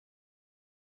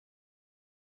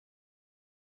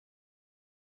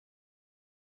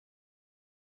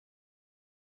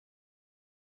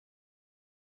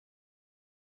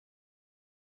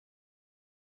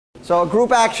So a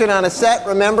group action on a set,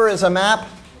 remember, is a map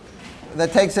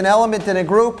that takes an element in a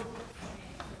group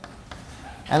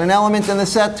and an element in the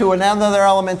set to another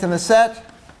element in the set.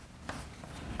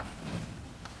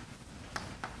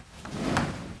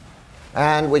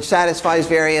 And which satisfies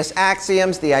various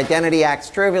axioms. The identity acts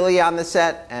trivially on the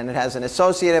set, and it has an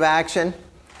associative action.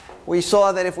 We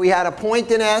saw that if we had a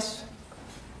point in S,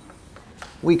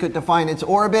 we could define its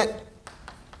orbit,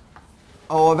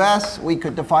 O of S. We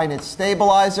could define its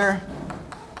stabilizer,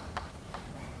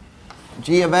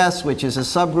 G of S, which is a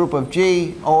subgroup of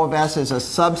G. O of S is a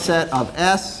subset of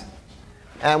S.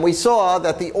 And we saw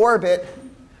that the orbit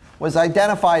was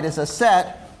identified as a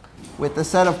set with the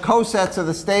set of cosets of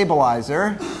the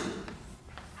stabilizer.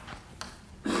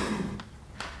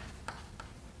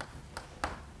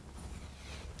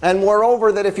 And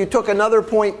moreover, that if you took another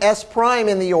point S prime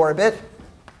in the orbit,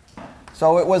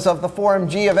 so it was of the form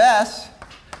G of S,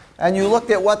 and you looked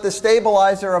at what the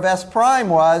stabilizer of S prime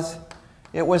was,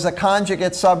 it was a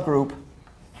conjugate subgroup.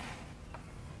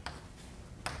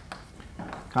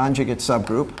 Conjugate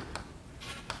subgroup.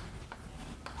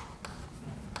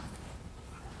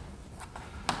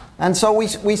 And so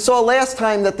we saw last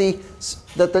time that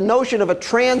the notion of a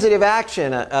transitive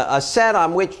action, a set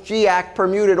on which G act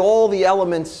permuted all the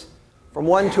elements from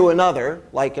one to another,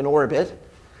 like an orbit,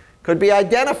 could be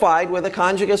identified with a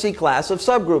conjugacy class of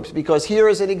subgroups. Because here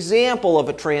is an example of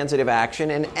a transitive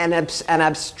action, and an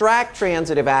abstract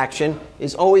transitive action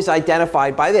is always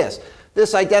identified by this.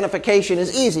 This identification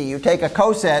is easy. You take a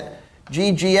coset,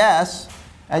 GGS,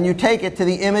 and you take it to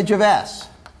the image of S,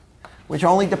 which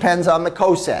only depends on the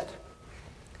coset.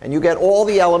 And you get all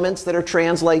the elements that are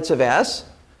translates of S,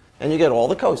 and you get all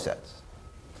the cosets.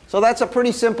 So that's a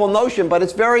pretty simple notion, but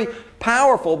it's very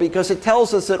powerful because it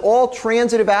tells us that all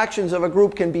transitive actions of a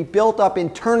group can be built up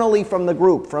internally from the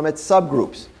group, from its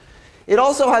subgroups. It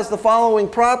also has the following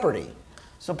property.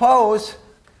 Suppose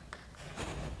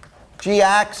G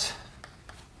acts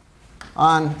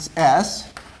on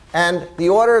S, and the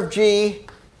order of G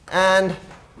and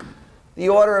the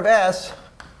order of S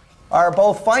are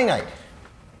both finite.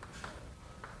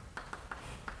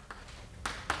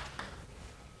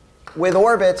 With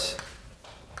orbits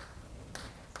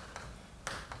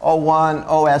O1,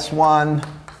 OS1,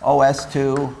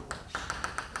 OS2,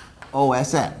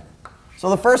 OSN. So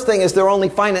the first thing is there are only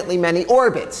finitely many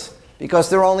orbits, because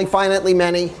there are only finitely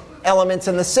many elements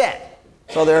in the set.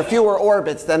 So there are fewer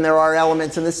orbits than there are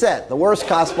elements in the set. The worst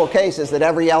possible case is that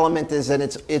every element is in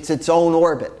its own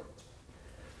orbit.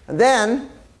 And then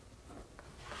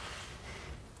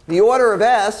the order of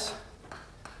S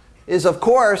is, of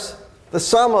course, the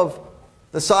sum of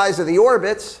the size of the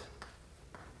orbits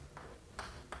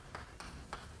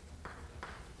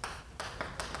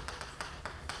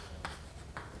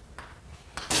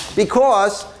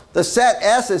because the set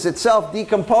S is itself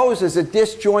decomposed as a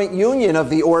disjoint union of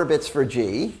the orbits for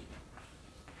G.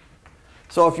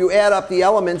 So if you add up the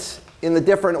elements in the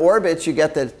different orbits, you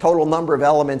get the total number of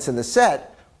elements in the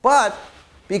set. But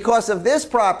because of this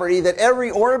property that every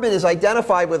orbit is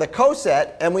identified with a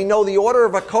coset, and we know the order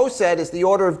of a coset is the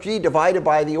order of G divided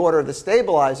by the order of the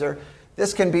stabilizer,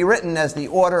 this can be written as the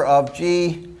order of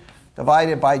G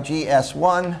divided by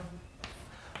GS1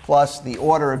 plus the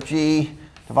order of G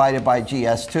divided by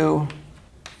GS2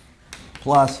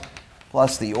 plus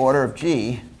the order of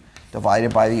G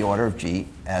divided by the order of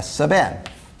GS sub n.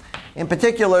 In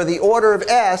particular, the order of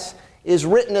S is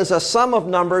written as a sum of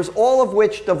numbers, all of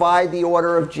which divide the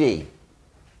order of G.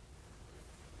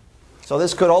 So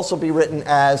this could also be written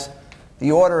as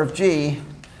the order of G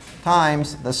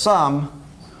times the sum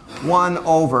 1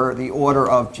 over the order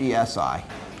of GSI,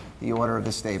 the order of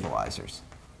the stabilizers.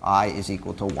 I is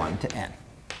equal to 1 to n.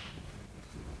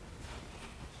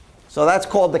 So that's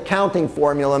called the counting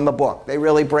formula in the book. They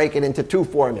really break it into two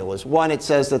formulas. One, it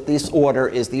says that this order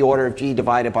is the order of G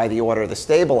divided by the order of the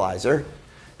stabilizer.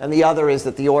 And the other is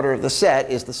that the order of the set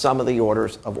is the sum of the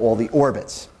orders of all the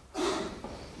orbits.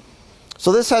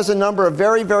 So this has a number of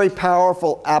very, very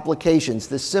powerful applications,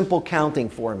 this simple counting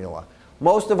formula.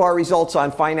 Most of our results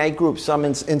on finite groups,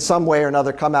 in some way or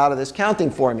another, come out of this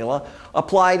counting formula,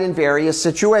 applied in various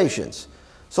situations.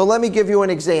 So let me give you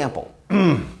an example.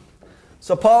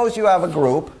 Suppose you have a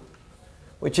group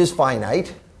which is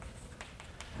finite,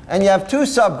 and you have two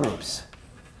subgroups,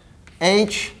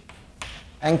 H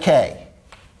and K.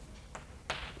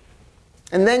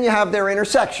 And then you have their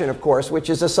intersection, of course, which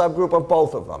is a subgroup of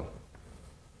both of them.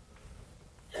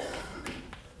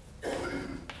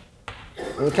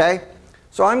 Okay?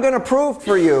 So I'm going to prove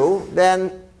for you,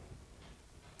 then,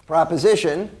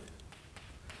 proposition,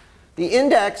 the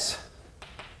index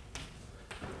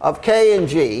of K and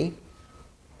G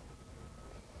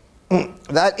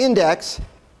that index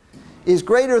is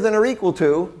greater than or equal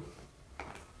to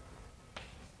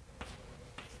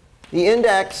the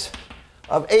index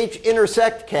of H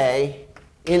intersect K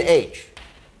in H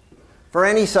for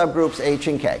any subgroups H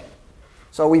and K.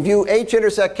 So we view H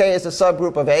intersect K as a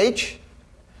subgroup of H,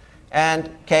 and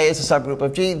K is a subgroup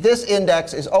of G. This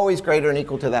index is always greater than or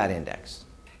equal to that index.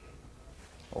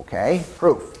 Okay,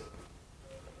 proof.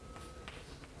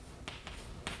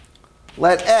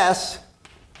 Let S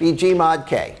be G mod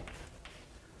K,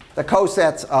 the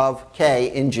cosets of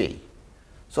K in G.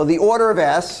 So the order of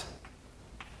S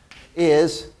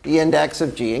is the index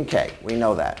of G and K. We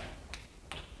know that.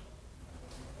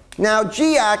 Now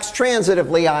G acts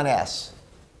transitively on S.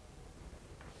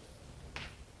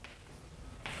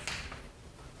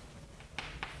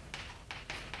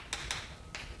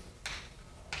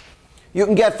 You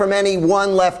can get from any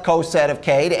one left coset of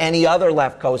K to any other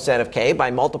left coset of K by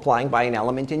multiplying by an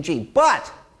element in G.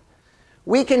 But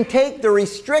we can take the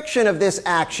restriction of this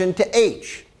action to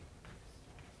H.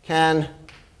 Can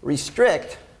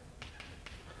restrict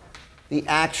the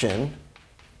action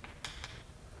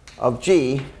of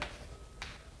G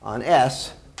on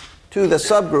S to the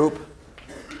subgroup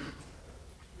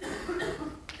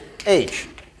H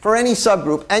for any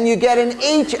subgroup, and you get an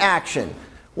H action.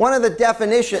 One of the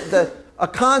definitions, a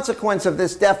consequence of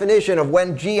this definition of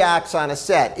when G acts on a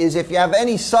set is if you have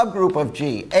any subgroup of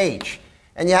G, H,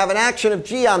 and you have an action of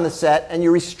G on the set, and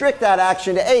you restrict that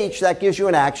action to H, that gives you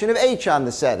an action of H on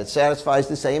the set. It satisfies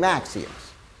the same axioms.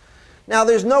 Now,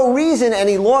 there's no reason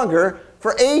any longer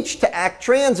for H to act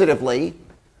transitively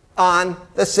on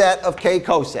the set of K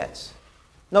cosets.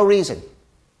 No reason.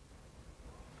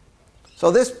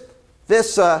 So this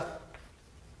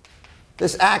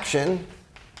action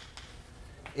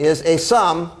is a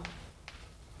sum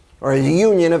or a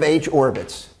union of H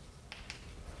orbits.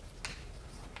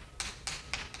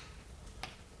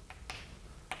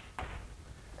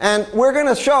 And we're going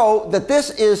to show that this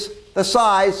is the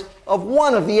size of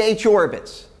one of the H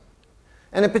orbits.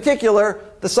 And in particular,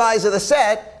 the size of the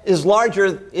set is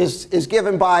larger, is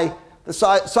given by the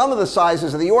sum of the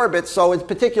sizes of the orbits. So in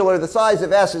particular, the size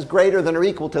of S is greater than or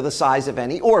equal to the size of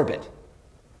any orbit.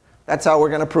 That's how we're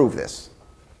going to prove this.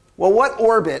 Well, what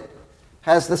orbit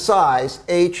has the size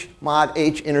H mod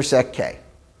H intersect K?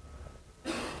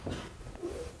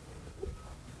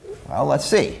 Well, let's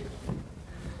see.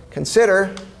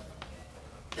 Consider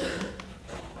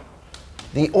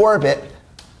the orbit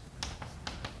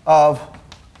of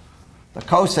the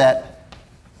coset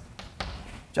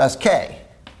just K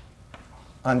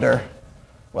under,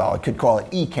 well, I could call it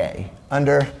EK,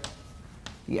 under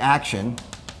the action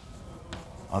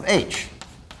of H.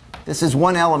 This is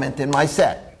one element in my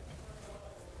set.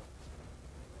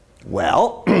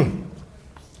 Well,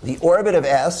 the orbit of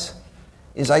S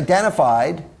is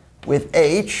identified with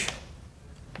H,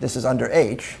 this is under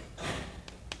H,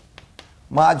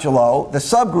 modulo the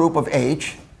subgroup of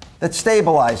H that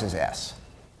stabilizes S.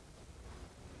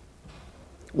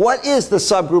 What is the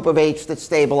subgroup of H that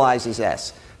stabilizes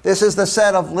S? This is the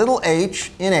set of little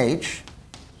h in H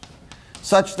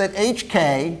such that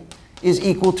HK is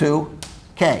equal to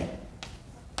K,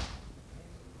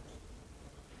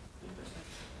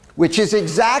 which is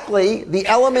exactly the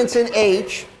elements in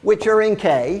H which are in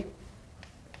K.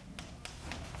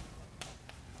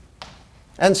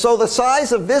 And so the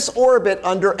size of this orbit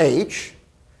under H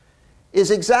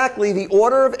is exactly the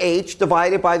order of H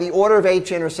divided by the order of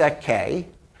H intersect K.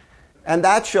 And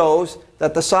that shows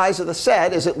that the size of the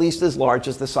set is at least as large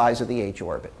as the size of the H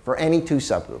orbit for any two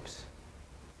subgroups.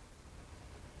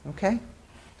 Okay?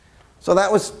 So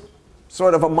that was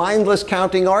sort of a mindless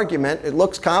counting argument. It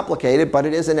looks complicated, but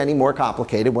it isn't any more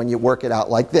complicated when you work it out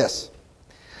like this.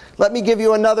 Let me give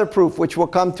you another proof, which we'll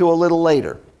come to a little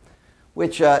later,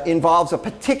 which involves a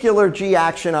particular G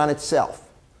action on itself.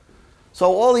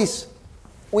 So all these,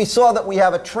 we saw that we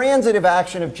have a transitive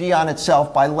action of G on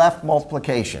itself by left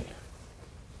multiplication.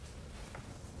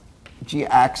 G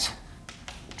acts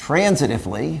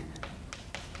transitively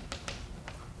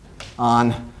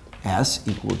on S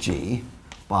equal G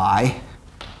by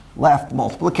left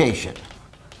multiplication.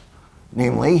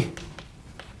 Namely,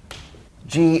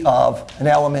 G of an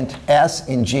element S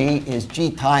in G is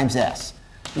G times S.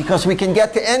 Because we can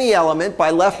get to any element by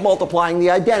left multiplying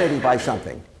the identity by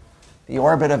something. The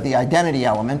orbit of the identity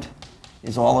element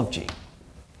is all of G.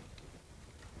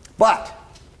 But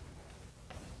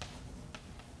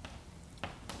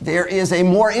there is a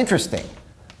more interesting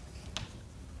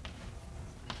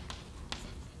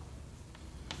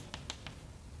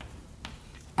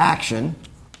action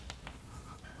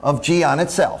of G on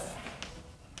itself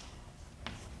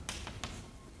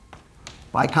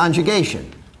by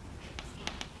conjugation.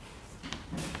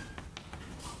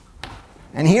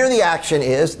 And here the action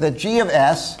is that G of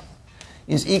S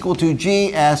is equal to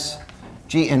GS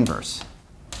G inverse.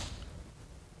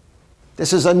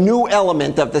 This is a new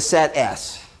element of the set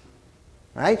S,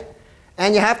 right?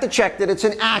 And you have to check that it's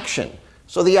an action.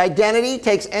 So the identity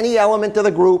takes any element of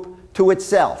the group to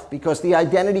itself, because the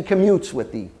identity commutes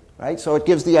with the, right? So it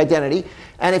gives the identity.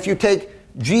 And if you take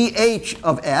GH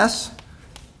of S,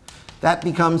 that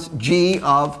becomes G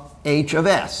of H of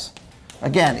S.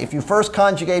 Again, if you first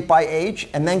conjugate by H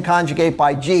and then conjugate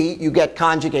by G, you get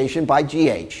conjugation by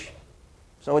GH.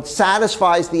 So it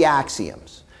satisfies the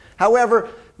axioms. However,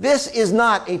 this is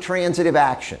not a transitive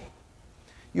action.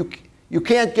 You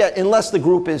can't get, unless the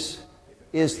group is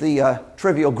the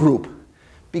trivial group,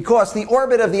 because the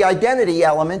orbit of the identity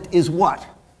element is what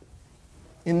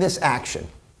in this action?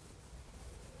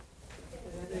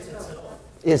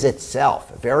 Is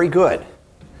itself. Very good.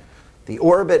 The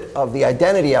orbit of the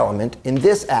identity element in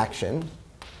this action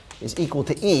is equal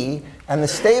to E, and the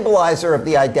stabilizer of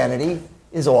the identity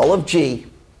is all of G.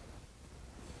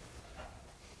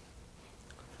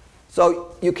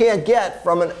 So you can't get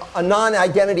from a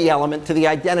non-identity element to the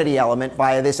identity element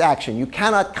via this action. You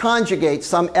cannot conjugate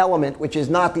some element which is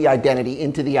not the identity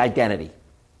into the identity.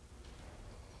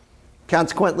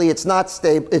 Consequently, it's not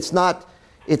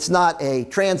a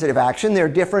transitive action. They're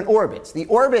different orbits. The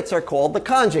orbits are called the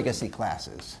conjugacy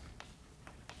classes.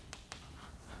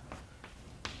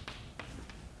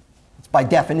 It's by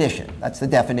definition. That's the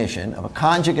definition of a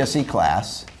conjugacy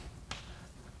class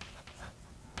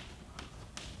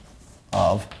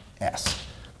of S.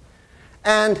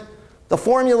 And the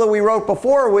formula we wrote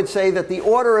before would say that the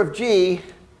order of G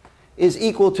is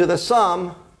equal to the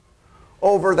sum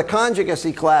over the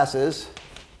conjugacy classes,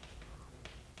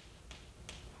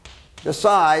 the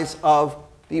size of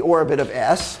the orbit of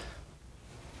S,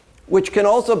 which can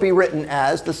also be written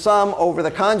as the sum over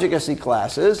the conjugacy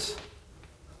classes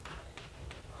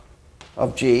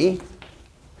of G,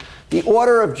 the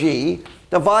order of G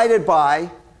divided by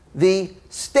the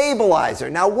stabilizer.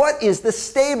 Now, what is the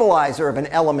stabilizer of an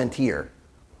element here?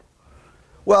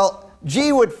 Well,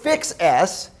 G would fix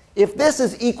S if this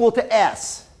is equal to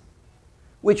S,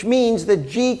 which means that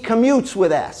G commutes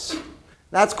with S.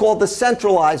 That's called the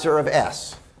centralizer of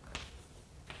S.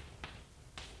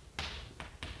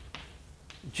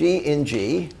 G in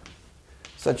G,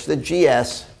 such that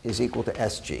GS is equal to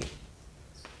SG.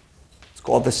 It's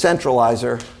called the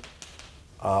centralizer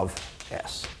of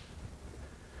S.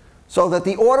 So that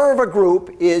the order of a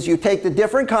group is you take the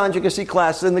different conjugacy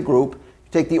classes in the group,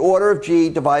 you take the order of G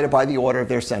divided by the order of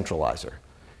their centralizer.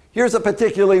 Here's a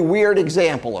particularly weird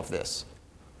example of this.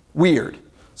 Weird.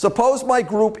 Suppose my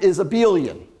group is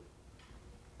abelian.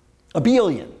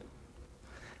 Abelian.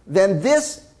 Then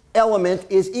this element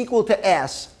is equal to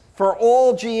S for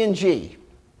all G and G.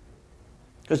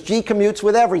 Because G commutes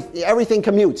with everything. Everything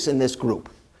commutes in this group.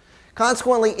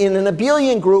 Consequently, in an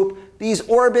abelian group, these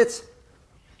orbits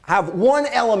have one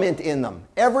element in them.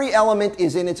 Every element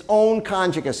is in its own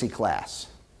conjugacy class.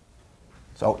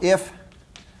 So if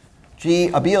G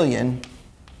abelian,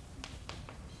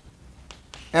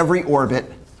 every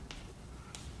orbit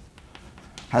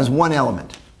has one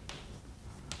element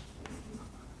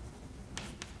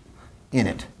in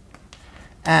it.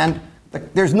 And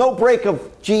there's no break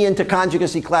of G into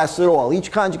conjugacy classes at all.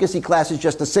 Each conjugacy class is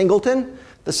just a singleton.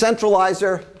 The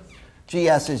centralizer,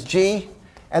 GS, is G.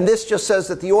 And this just says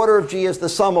that the order of G is the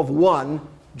sum of 1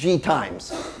 G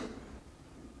times.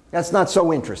 That's not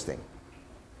so interesting.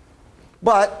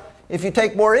 But if you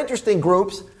take more interesting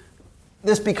groups,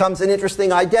 this becomes an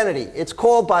interesting identity. It's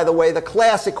called, by the way, the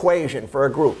class equation for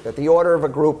a group, that the order of a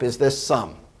group is this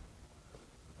sum.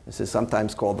 This is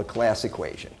sometimes called the class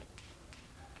equation.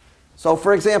 So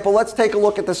for example, let's take a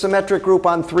look at the symmetric group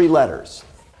on 3 letters,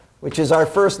 which is our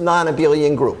first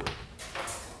non-abelian group.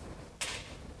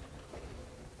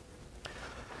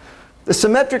 The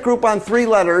symmetric group on 3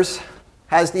 letters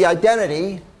has the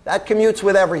identity. That commutes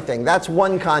with everything. That's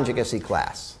one conjugacy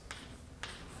class.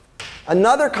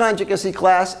 Another conjugacy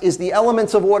class is the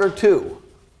elements of order 2.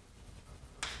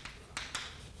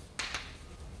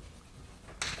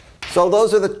 So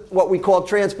those are what we call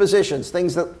transpositions,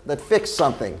 things that fix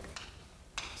something.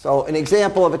 So an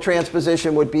example of a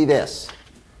transposition would be this.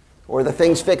 Or the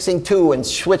things fixing 2 and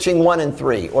switching 1 and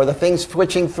 3. Or the things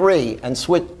switching 3 and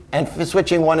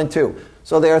switching 1 and 2.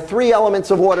 So there are 3 elements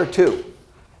of order 2.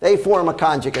 They form a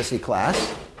conjugacy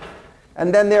class.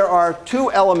 And then there are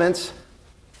 2 elements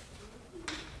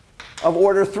of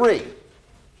order 3.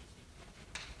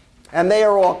 And they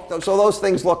are all, so those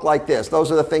things look like this.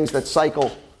 Those are the things that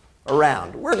cycle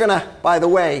around. We're going to, by the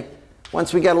way,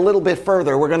 once we get a little bit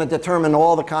further, we're going to determine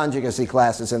all the conjugacy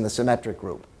classes in the symmetric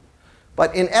group.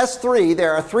 But in S3,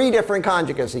 there are 3 different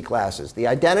conjugacy classes: the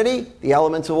identity, the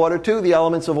elements of order 2, the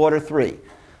elements of order 3.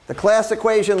 The class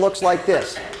equation looks like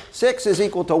this. 6 is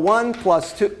equal to 1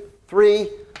 plus 2, 3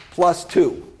 plus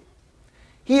 2.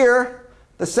 Here,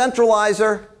 the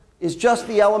centralizer is just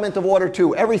the element of order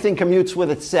 2. Everything commutes with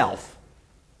itself.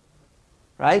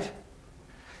 Right?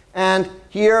 And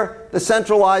here, the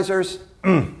centralizers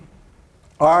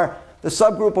are the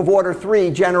subgroup of order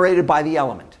 3 generated by the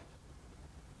element.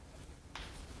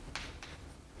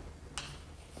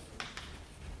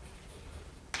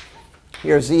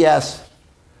 Here's ZS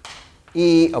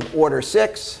E of order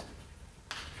 6.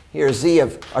 Here Z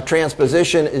of a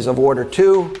transposition is of order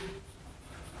 2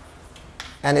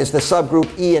 and is the subgroup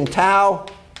E and tau.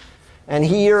 And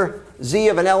here Z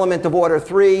of an element of order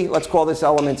 3, let's call this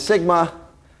element sigma.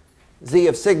 Z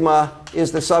of sigma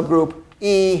is the subgroup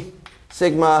E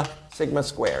sigma sigma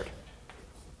squared.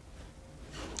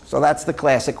 So that's the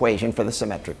class equation for the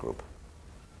symmetric group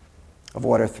of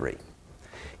order 3.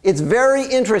 It's very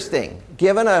interesting,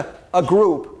 given a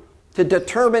group, to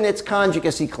determine its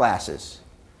conjugacy classes.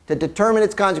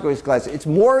 It's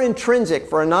more intrinsic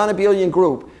for a non-abelian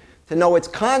group to know its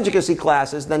conjugacy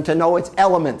classes than to know its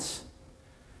elements.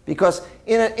 Because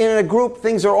in a group,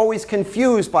 things are always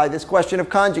confused by this question of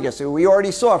conjugacy. We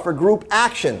already saw for group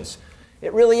actions,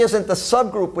 it really isn't the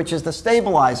subgroup which is the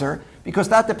stabilizer, because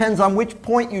that depends on which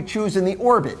point you choose in the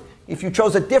orbit. If you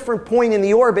chose a different point in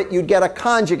the orbit, you'd get a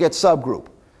conjugate subgroup.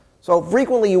 So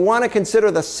frequently you want to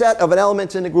consider the set of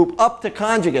elements in the group up to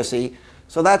conjugacy.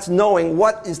 So that's knowing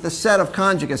what is the set of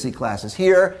conjugacy classes.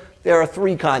 Here, there are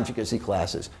 3 conjugacy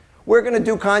classes. We're going to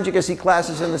do conjugacy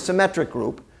classes in the symmetric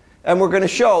group. And we're going to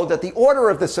show that the order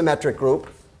of the symmetric group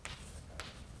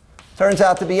turns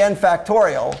out to be n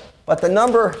factorial. But the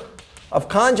number of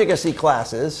conjugacy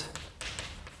classes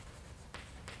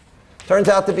turns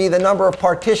out to be the number of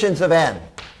partitions of n,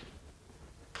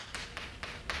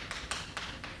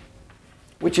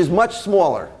 which is much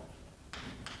smaller.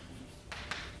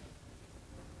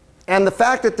 And the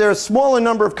fact that there are a smaller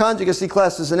number of conjugacy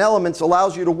classes and elements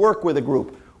allows you to work with a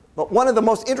group. But one of the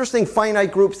most interesting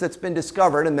finite groups that's been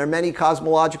discovered, and there are many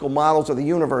cosmological models of the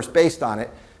universe based on it,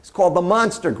 is called the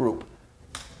monster group.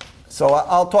 So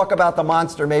I'll talk about the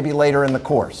monster maybe later in the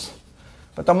course.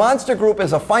 But the monster group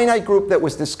is a finite group that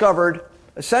was discovered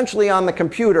essentially on the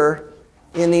computer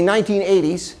in the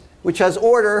 1980s, which has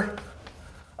order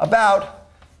about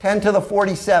 10 to the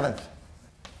 47th.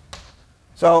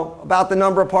 So about the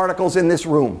number of particles in this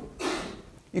room.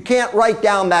 You can't write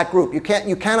down that group.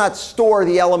 You cannot store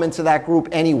the elements of that group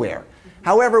anywhere.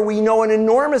 However, we know an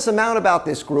enormous amount about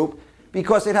this group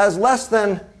because it has less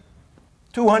than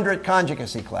 200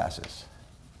 conjugacy classes.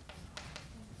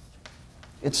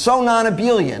 It's so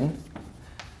non-abelian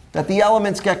that the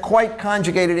elements get quite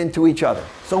conjugated into each other.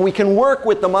 So we can work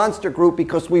with the monster group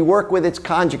because we work with its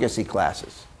conjugacy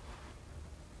classes.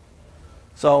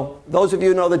 So those of you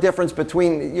who know the difference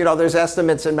between, there's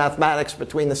estimates in mathematics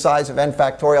between the size of n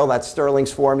factorial, that's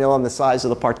Stirling's formula, and the size of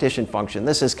the partition function.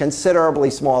 This is considerably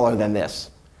smaller than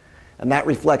this. And that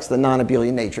reflects the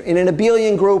non-abelian nature. In an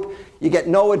abelian group, you get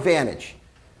no advantage.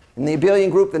 In the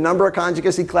abelian group, the number of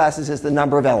conjugacy classes is the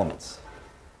number of elements.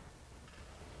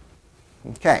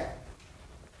 Okay.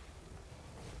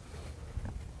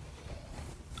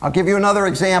 I'll give you another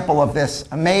example of this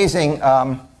amazing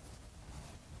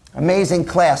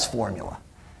class formula.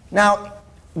 Now,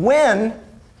 when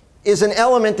is an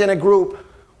element in a group,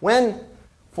 when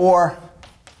for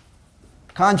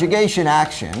conjugation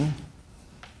action,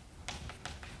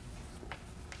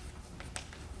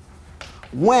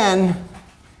 when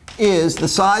is the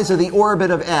size of the orbit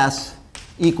of S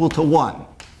equal to 1?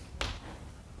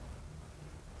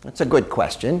 That's a good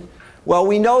question. Well,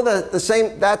 we know that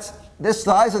this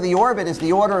size of the orbit is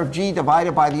the order of G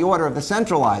divided by the order of the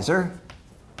centralizer.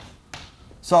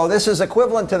 So this is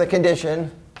equivalent to the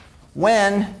condition,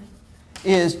 when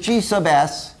is G sub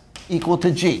S equal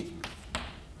to G?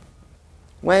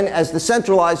 When, as the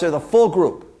centralizer, the full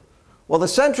group. Well, the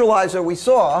centralizer we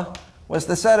saw was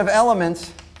the set of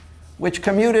elements which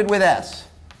commuted with S.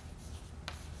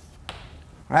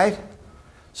 Right?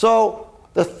 So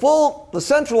the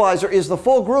centralizer is the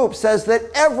full group, says that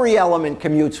every element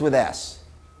commutes with S,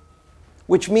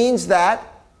 which means that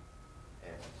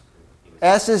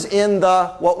S is in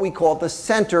what we call the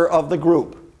center of the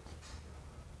group.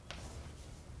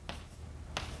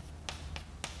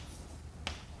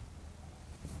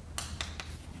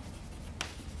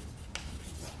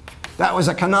 That was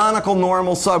a canonical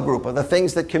normal subgroup of the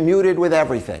things that commuted with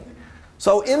everything.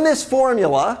 So in this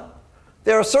formula,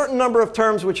 there are a certain number of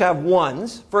terms which have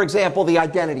 1s. For example, the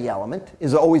identity element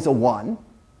is always a 1.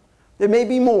 There may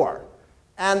be more.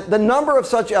 And the number of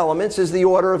such elements is the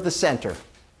order of the center.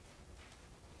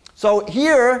 So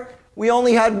here, we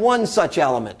only had one such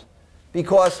element,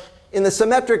 because in the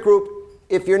symmetric group,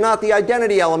 if you're not the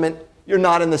identity element, you're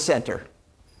not in the center.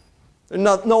 We're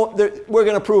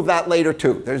going to prove that later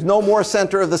too. There's no more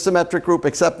center of the symmetric group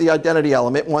except the identity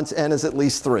element once n is at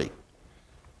least 3.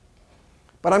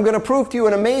 But I'm going to prove to you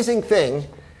an amazing thing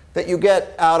that you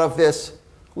get out of this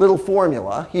little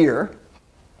formula here,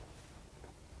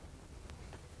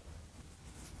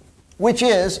 which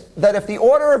is that if the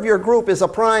order of your group is a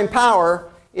prime power,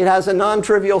 it has a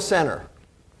non-trivial center.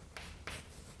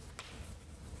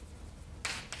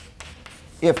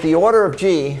 If the order of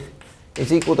G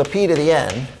is equal to p to the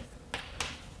n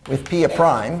with p a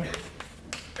prime,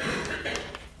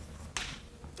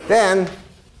 then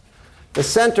the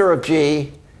center of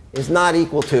G is not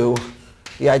equal to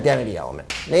the identity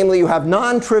element. Namely, you have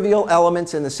non-trivial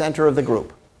elements in the center of the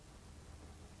group.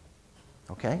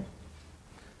 Okay?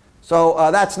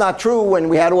 So that's not true when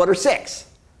we had order 6.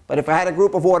 But if I had a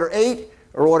group of order 8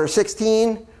 or order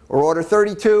 16 or order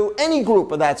 32, any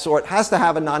group of that sort has to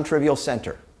have a non-trivial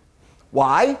center.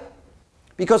 Why?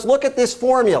 Because look at this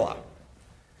formula.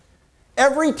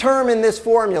 Every term in this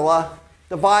formula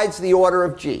divides the order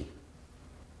of G.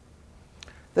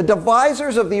 The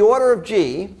divisors of the order of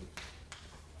G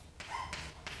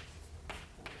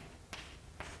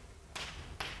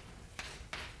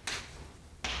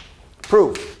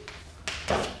proof.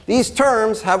 These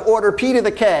terms have order p to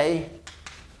the k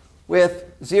with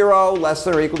 0 less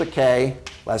than or equal to k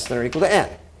less than or equal to n.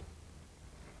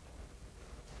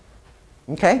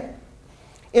 Okay?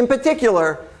 In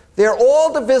particular, they're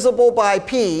all divisible by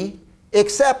p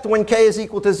except when k is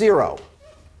equal to 0.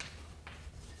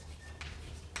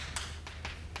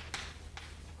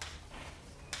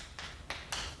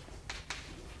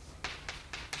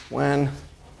 When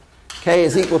k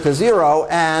is equal to 0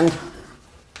 and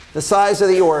the size of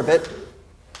the orbit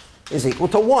is equal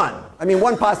to 1. I mean,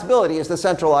 one possibility is the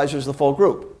centralizer is the full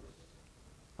group.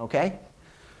 Okay?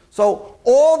 So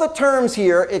all the terms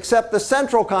here except the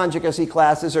central conjugacy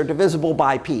classes are divisible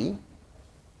by p.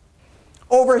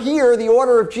 Over here, the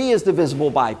order of G is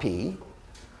divisible by p.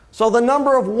 So the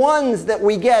number of 1s that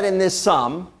we get in this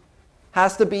sum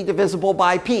has to be divisible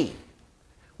by p.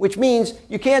 Which means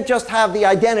you can't just have the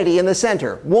identity in the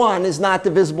center. 1 is not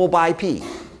divisible by p.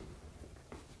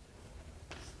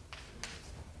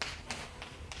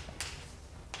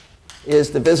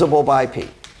 Is divisible by p.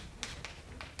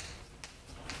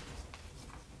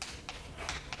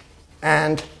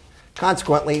 And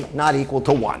consequently not equal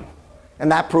to 1.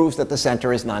 And that proves that the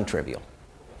center is non-trivial.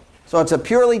 So it's a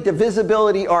purely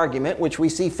divisibility argument, which we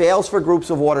see fails for groups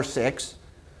of order 6.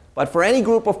 But for any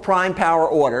group of prime power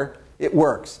order, it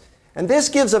works. And this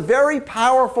gives a very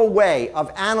powerful way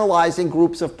of analyzing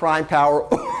groups of prime power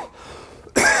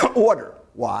order.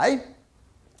 Why?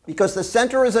 Because the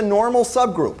center is a normal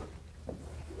subgroup.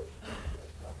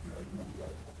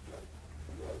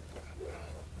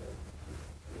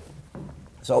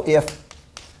 So if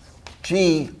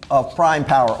G of prime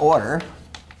power order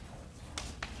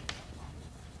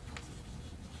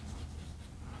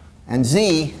and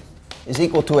Z is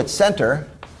equal to its center,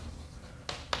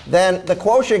 then the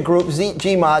quotient group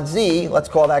G mod Z, let's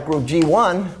call that group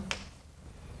G1,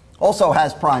 also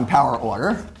has prime power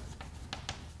order.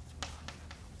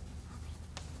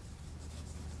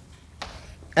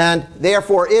 And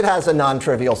therefore, it has a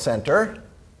non-trivial center.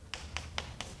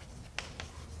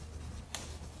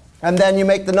 And then you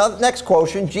make the next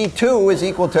quotient, G2 is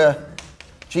equal to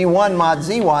G1 mod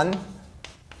Z1.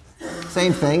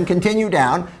 Same thing, continue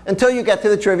down until you get to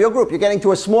the trivial group. You're getting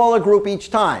to a smaller group each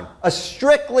time. A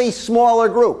strictly smaller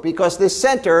group, because this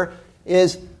center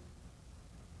is,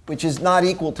 which is not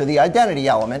equal to the identity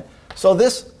element. So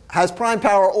this has prime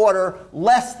power order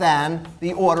less than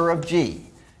the order of G.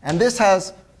 And this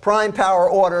has prime power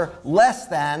order less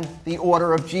than the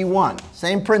order of G1.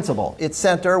 Same principle. Its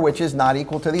center, which is not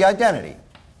equal to the identity.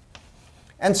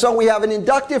 And so we have an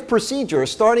inductive procedure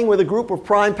starting with a group of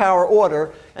prime power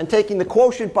order and taking the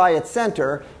quotient by its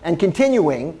center and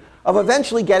continuing of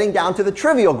eventually getting down to the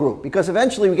trivial group, because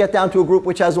eventually we get down to a group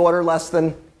which has order less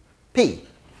than p.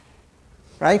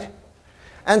 Right?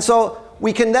 And so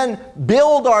we can then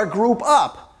build our group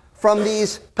up from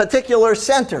these particular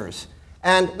centers.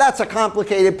 And that's a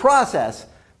complicated process.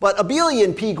 But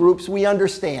abelian p groups we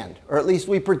understand, or at least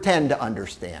we pretend to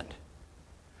understand.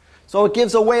 So it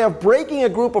gives a way of breaking a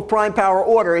group of prime power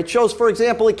order. It shows, for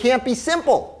example, it can't be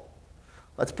simple.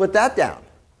 Let's put that down.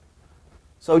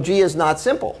 So G is not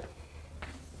simple.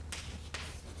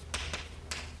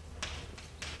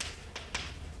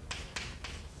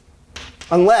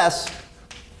 Unless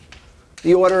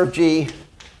the order of G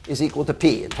is equal to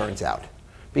P, it turns out.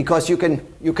 Because you can,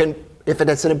 if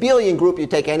it's an abelian group, you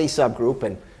take any subgroup,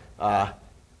 and,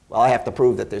 well, I have to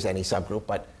prove that there's any subgroup,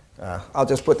 but I'll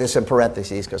just put this in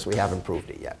parentheses because we haven't proved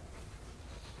it yet.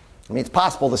 I mean, it's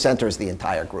possible the center is the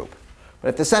entire group. But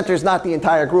if the center is not the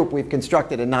entire group, we've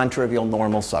constructed a non-trivial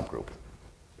normal subgroup.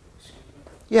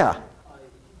 Yeah?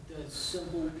 Does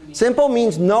simple mean? Simple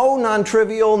means no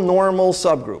non-trivial normal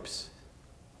subgroups.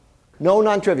 No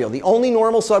non-trivial. The only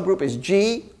normal subgroup is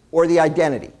G or the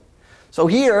identity. So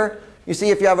here, you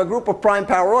see if you have a group of prime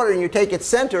power order and you take its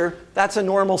center, that's a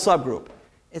normal subgroup.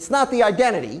 It's not the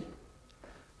identity.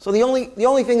 So the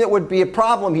only thing that would be a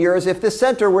problem here is if the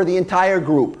center were the entire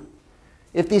group.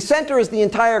 If the center is the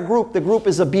entire group, the group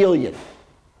is abelian.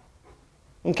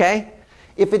 Okay?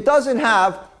 If it doesn't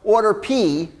have order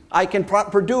P, I can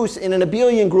produce in an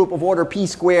abelian group of order P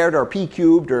squared or P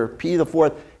cubed or P to the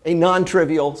fourth a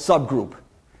non-trivial subgroup.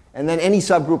 And then any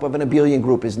subgroup of an abelian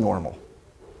group is normal.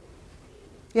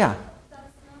 Yeah?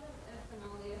 That's not an if and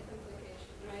only if implication,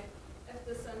 right? If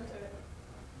the center...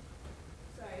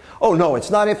 Sorry. Oh, no, it's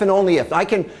not if and only if. I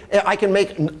can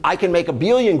make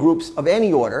abelian groups of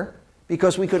any order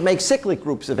because we could make cyclic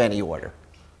groups of any order.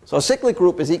 So a cyclic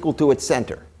group is equal to its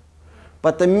center.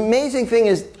 But the amazing thing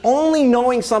is only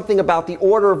knowing something about the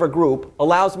order of a group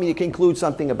allows me to conclude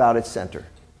something about its center.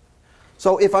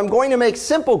 So if I'm going to make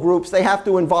simple groups, they have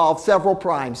to involve several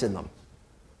primes in them.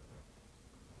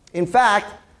 In fact,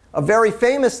 a very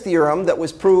famous theorem that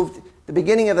was proved at the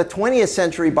beginning of the 20th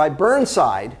century by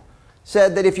Burnside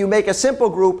said that if you make a simple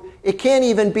group, it can't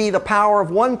even be the power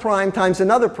of one prime times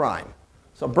another prime.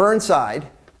 So Burnside,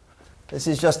 this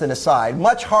is just an aside,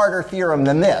 much harder theorem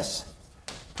than this,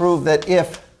 proved that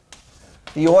if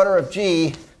the order of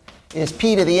G is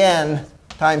P to the n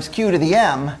times Q to the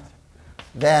m,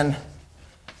 then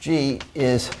G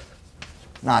is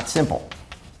not simple.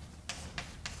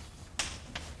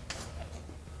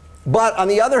 But on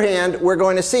the other hand, we're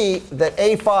going to see that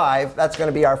A5, that's going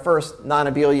to be our first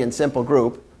non-abelian simple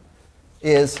group,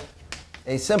 is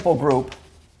a simple group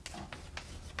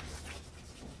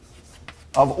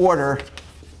of order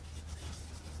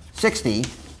 60,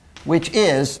 which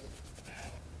is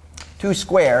 2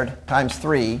 squared times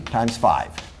 3 times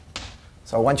 5.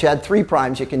 So once you add 3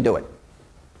 primes, you can do it.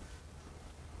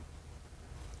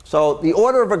 So the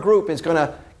order of a group is going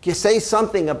to say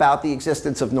something about the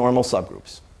existence of normal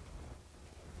subgroups.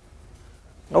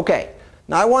 Okay,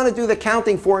 now I want to do the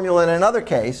counting formula in another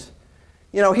case.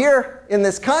 You know, here in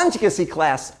this conjugacy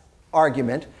class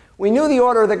argument, we knew the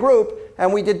order of the group,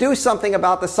 and we deduced something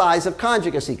about the size of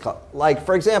conjugacy. Like,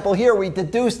 for example, here we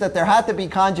deduced that there had to be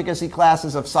conjugacy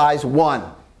classes of size 1.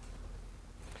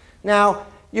 Now,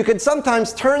 you could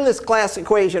sometimes turn this class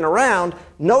equation around,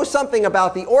 know something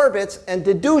about the orbits, and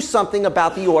deduce something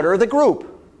about the order of the group.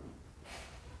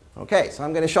 Okay, so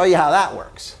I'm going to show you how that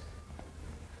works.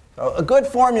 So a good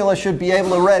formula should be able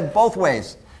to read both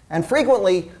ways. And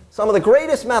frequently, some of the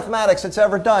greatest mathematics that's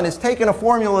ever done is taking a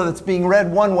formula that's being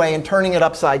read one way and turning it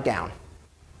upside down.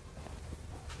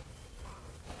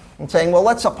 And saying, well,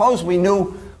 let's suppose we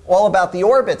knew all about the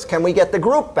orbits. Can we get the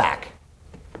group back?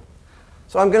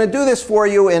 So I'm going to do this for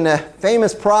you in a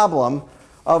famous problem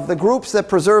of the groups that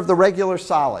preserve the regular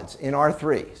solids in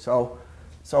R3. So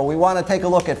we want to take a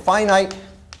look at finite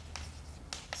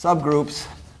subgroups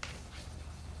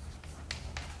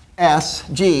S,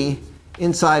 G,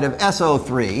 inside of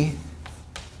SO3,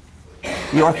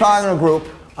 the orthogonal group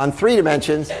on 3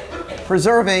 dimensions,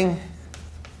 preserving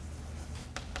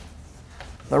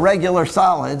the regular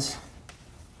solids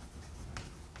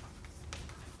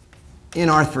in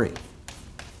R3.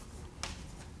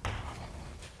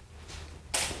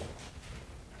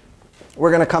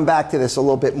 We're going to come back to this a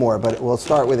little bit more, but we'll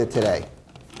start with it today.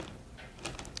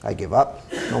 I give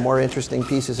up. No more interesting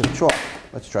pieces of chalk.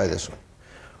 Let's try this one.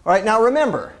 All right, now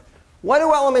remember, what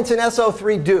do elements in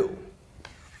SO3 do?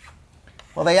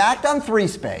 Well, they act on 3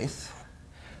 space.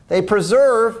 They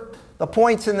preserve the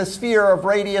points in the sphere of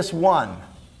radius 1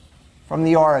 from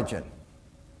the origin.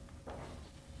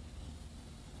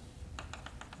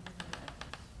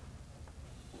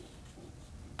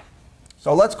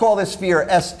 So let's call this sphere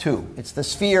S2. It's the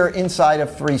sphere inside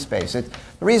of 3 space. The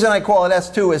reason I call it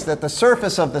S2 is that the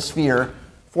surface of the sphere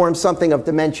forms something of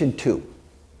dimension 2.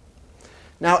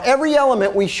 Now, every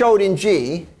element we showed in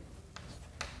G,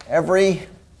 every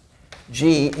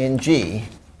G in G,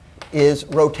 is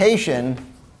rotation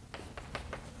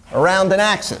around an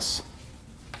axis.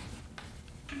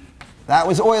 That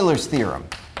was Euler's theorem.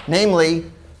 Namely,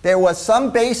 there was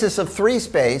some basis of 3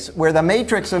 space where the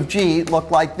matrix of G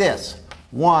looked like this.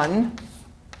 1,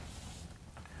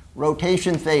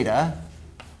 rotation theta,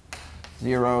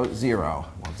 0, 0.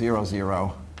 Well, 0,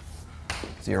 0,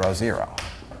 0, 0.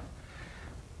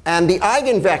 And the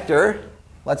eigenvector,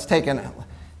 let's take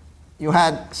you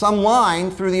had some line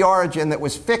through the origin that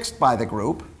was fixed by the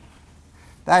group.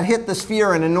 That hit the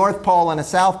sphere in a north pole and a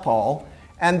south pole.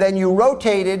 And then you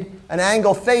rotated an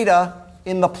angle theta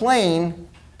in the plane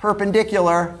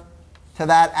perpendicular to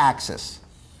that axis.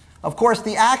 Of course,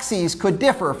 the axes could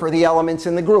differ for the elements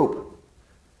in the group.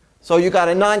 So you got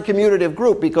a non-commutative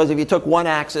group because if you took one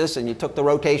axis and you took the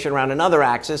rotation around another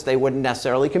axis, they wouldn't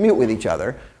necessarily commute with each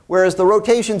other. Whereas the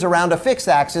rotations around a fixed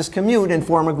axis commute and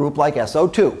form a group like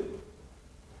SO2.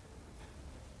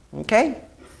 Okay?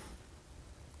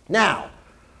 Now,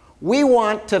 we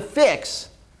want to fix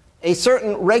a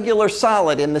certain regular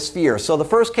solid in the sphere. So the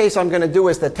first case I'm going to do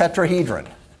is the tetrahedron,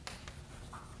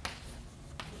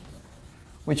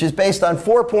 which is based on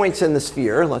 4 points in the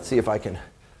sphere. Let's see if I can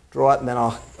draw it, and then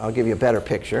I'll give you a better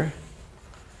picture.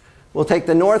 We'll take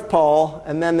the north pole,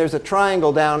 and then there's a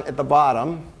triangle down at the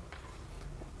bottom,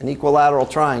 an equilateral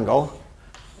triangle.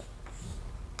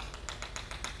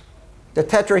 The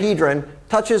tetrahedron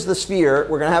touches the sphere.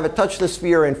 We're going to have it touch the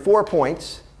sphere in 4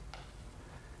 points.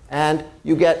 And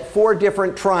you get 4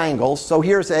 different triangles. So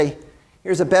here's a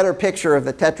better picture of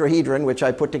the tetrahedron, which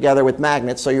I put together with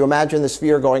magnets. So you imagine the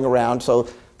sphere going around. So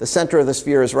the center of the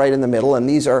sphere is right in the middle. And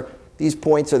these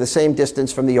points are the same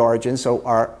distance from the origin, so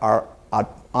are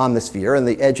on the sphere. And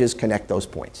the edges connect those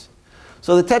points.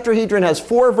 So the tetrahedron has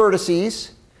 4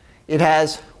 vertices. It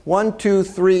has 1, 2,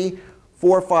 3,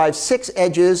 4, 5, 6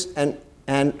 edges and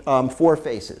 4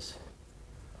 faces.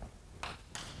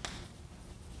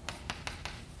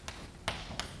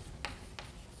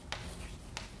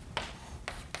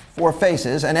 Four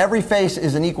faces, and every face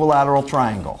is an equilateral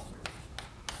triangle.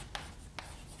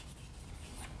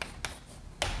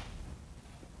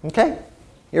 Okay?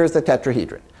 Here's the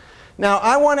tetrahedron. Now,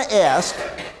 I want to ask,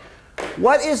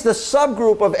 what is the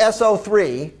subgroup of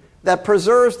SO3 that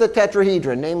preserves the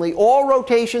tetrahedron, namely all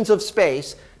rotations of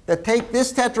space that take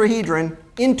this tetrahedron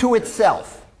into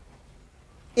itself?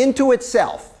 Into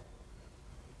itself.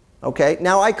 Okay?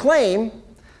 Now, I claim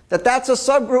that that's a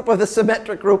subgroup of the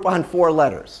symmetric group on 4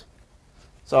 letters.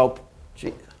 So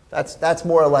that's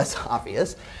more or less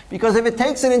obvious. Because if it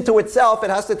takes it into itself, it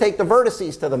has to take the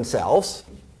vertices to themselves.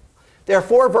 There are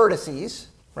 4 vertices,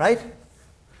 right?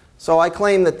 So I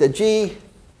claim that the G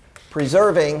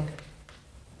preserving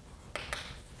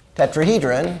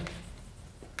tetrahedron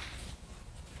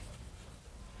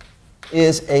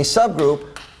is a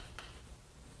subgroup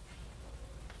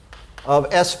of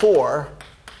S4,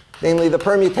 namely the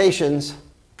permutations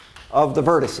of the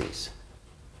vertices.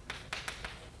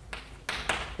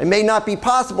 It may not be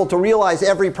possible to realize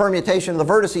every permutation of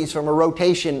the vertices from a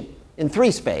rotation in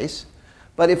 3 space.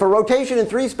 But if a rotation in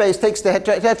 3 space takes the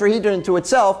tetrahedron into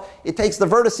itself, it takes the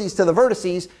vertices to the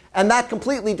vertices, and that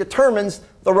completely determines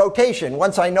the rotation.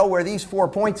 Once I know where these 4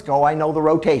 points go, I know the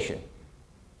rotation.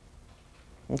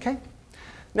 Okay?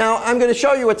 Now, I'm going to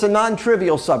show you it's a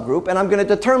non-trivial subgroup, and I'm going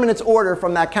to determine its order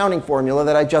from that counting formula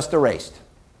that I just erased.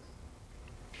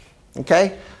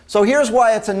 Okay? So here's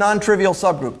why it's a non-trivial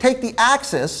subgroup. Take the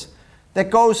axis that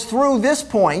goes through this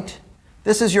point.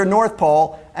 This is your north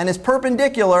pole, and is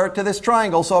perpendicular to this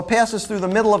triangle, so it passes through the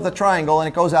middle of the triangle, and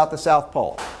it goes out the south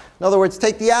pole. In other words,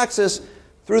 take the axis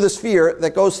through the sphere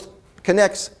that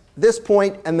connects this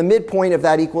point and the midpoint of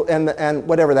that and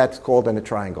whatever that's called in a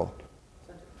triangle.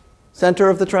 Center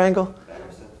of the triangle?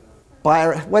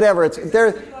 Whatever. It's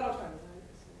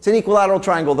an equilateral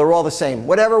triangle. They're all the same.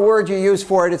 Whatever word you use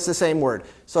for it, it's the same word.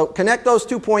 So connect those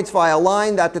 2 points via a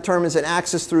line. That determines an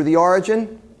axis through the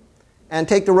origin. And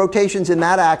take the rotations in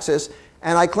that axis.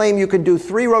 And I claim you can do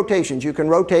 3 rotations. You can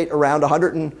rotate around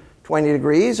 120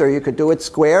 degrees, or you could do it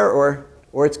square or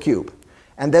its cube.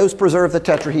 And those preserve the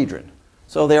tetrahedron.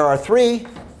 So there are 3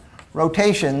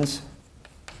 rotations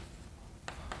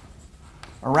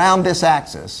around this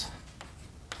axis,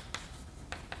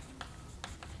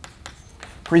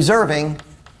 preserving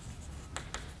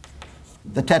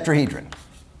the tetrahedron.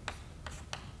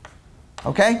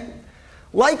 Okay?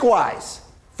 Likewise,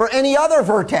 for any other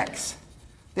vertex,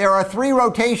 there are 3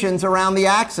 rotations around the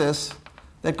axis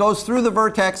that goes through the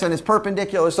vertex and is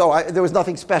perpendicular. So there was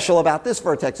nothing special about this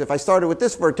vertex. If I started with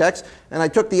this vertex and I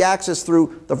took the axis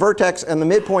through the vertex and the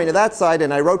midpoint of that side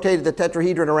and I rotated the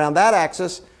tetrahedron around that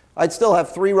axis, I'd still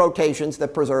have 3 rotations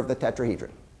that preserve the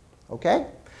tetrahedron. Okay?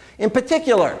 In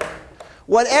particular,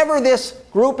 whatever this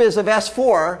group is of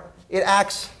S4, it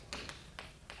acts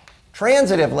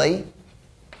transitively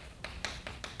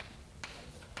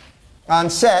on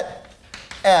set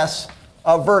S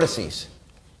of vertices.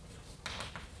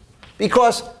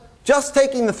 Because just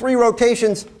taking the 3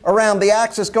 rotations around the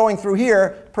axis going through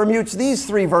here permutes these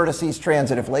 3 vertices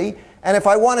transitively. And if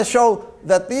I want to show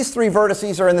that these 3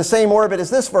 vertices are in the same orbit as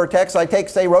this vertex, I take,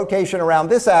 say, rotation around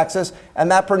this axis,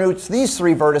 and that permutes these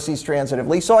 3 vertices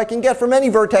transitively. So I can get from any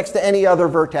vertex to any other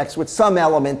vertex with some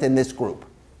element in this group.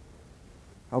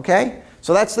 Okay?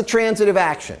 So that's the transitive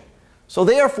action. So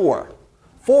therefore,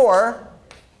 4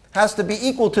 has to be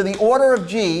equal to the order of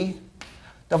G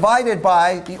divided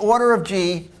by the order of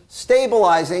G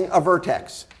stabilizing a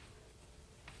vertex.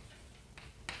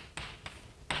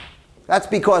 That's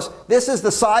because this is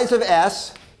the size of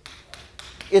S.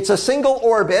 It's a single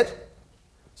orbit.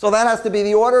 So that has to be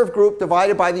the order of group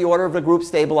divided by the order of the group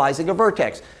stabilizing a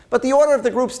vertex. But the order of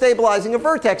the group stabilizing a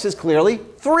vertex is clearly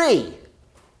 3.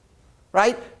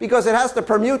 Right? Because it has to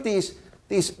permute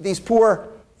these poor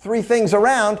 3 things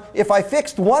around. If I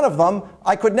fixed one of them,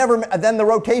 I could never, then the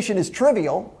rotation is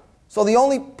trivial. So the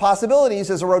only possibilities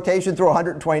is a rotation through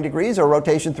 120 degrees or a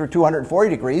rotation through 240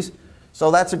 degrees. So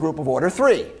that's a group of order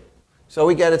 3. So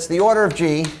we get it's the order of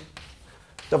G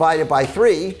divided by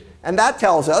 3. And that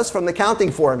tells us from the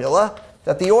counting formula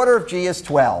that the order of G is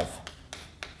 12.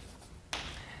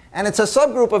 And it's a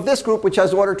subgroup of this group which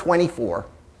has order 24.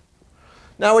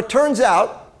 Now it turns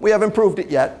out, we haven't proved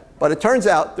it yet, but it turns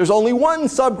out there's only one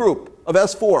subgroup of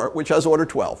S4 which has order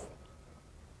 12.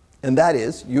 And that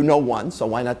is, you know 1, so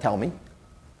why not tell me?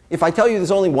 If I tell you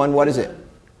there's only one, what is it?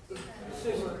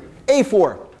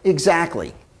 A4,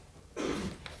 exactly.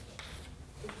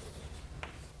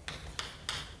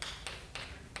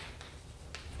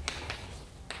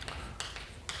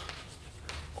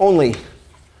 Only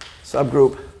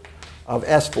subgroup of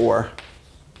S4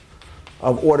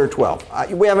 of order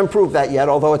 12. We haven't proved that yet,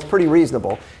 although it's pretty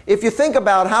reasonable. If you think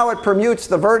about how it permutes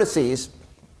the vertices,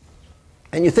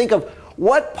 and you think of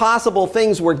what possible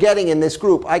things we're getting in this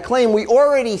group, I claim we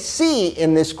already see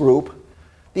in this group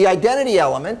the identity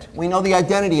element. We know the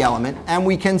identity element, and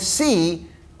we can see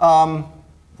 1,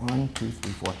 2, 3,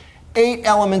 4, 8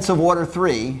 elements of order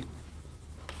 3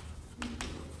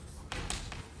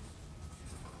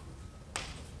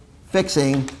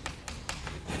 fixing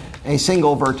a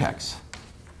single vertex.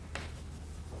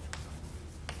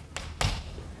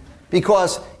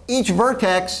 Because each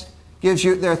vertex gives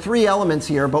you, there are 3 elements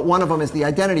here, but one of them is the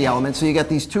identity element. So you get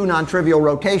these 2 non-trivial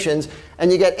rotations,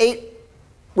 and you get 8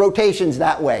 rotations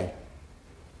that way.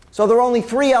 So there are only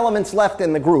 3 elements left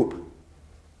in the group,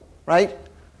 right?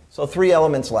 So 3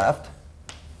 elements left,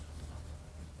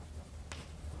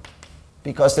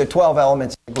 because there are 12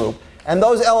 elements in the group. And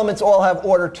those elements all have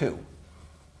order 2.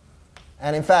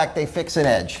 And in fact, they fix an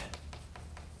edge.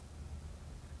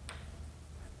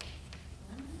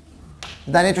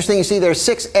 Isn't that interesting? You see there are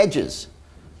 6 edges.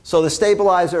 So the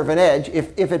stabilizer of an edge,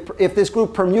 if this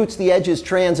group permutes the edges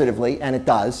transitively, and it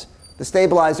does, the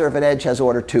stabilizer of an edge has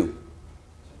order 2.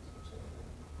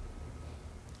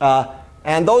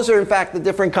 And those are, in fact, the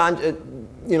different,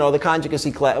 the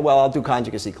conjugacy class. Well, I'll do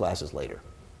conjugacy classes later.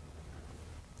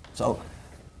 So,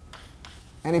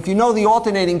 and if you know the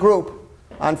alternating group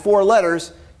on 4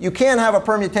 letters, you can't have a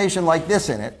permutation like this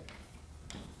in it.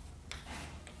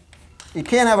 You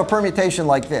can't have a permutation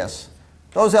like this.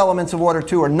 Those elements of order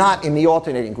 2 are not in the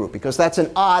alternating group because that's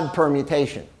an odd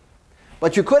permutation.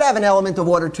 But you could have an element of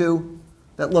order 2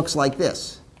 that looks like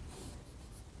this.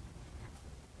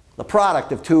 The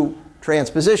product of 2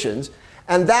 transpositions.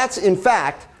 And that's, in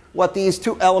fact, what these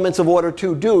 2 elements of order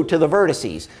 2 do to the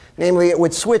vertices. Namely, it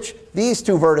would switch these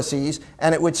 2 vertices,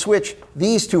 and it would switch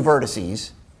these 2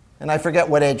 vertices. And I forget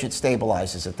what edge it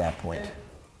stabilizes at that point.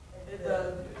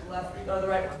 The left, or the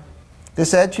right one.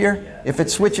 This edge here? Yeah. If it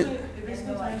switches, It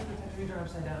basically turns the tetrahedron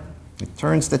upside down. it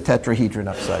turns the tetrahedron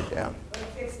upside down. It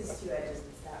fixes 2 edges,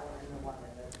 it's that one and the one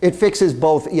that It fixes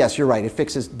both. Yes, you're right. It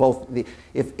fixes both.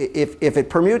 If it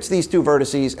permutes these 2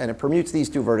 vertices and it permutes these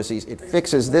 2 vertices, it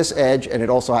fixes this edge, and it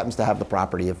also happens to have the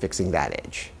property of fixing that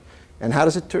edge. And how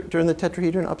does it turn the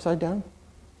tetrahedron upside down?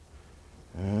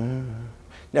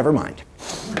 Never mind.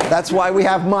 That's why we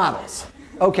have models.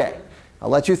 OK, I'll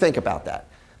let you think about that.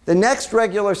 The next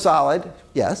regular solid,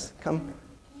 yes, come.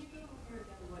 Can you go over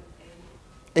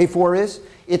again what A4 is?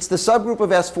 It's the subgroup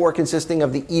of S4 consisting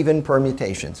of the even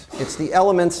permutations. It's the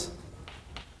elements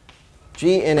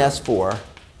G in S4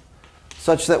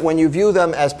 such that when you view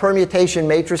them as permutation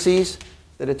matrices,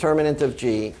 the determinant of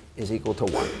G is equal to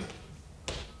 1,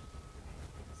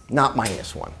 not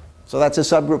minus 1. So that's a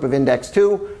subgroup of index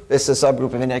 2. This is a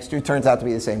subgroup of index 2. Turns out to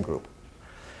be the same group.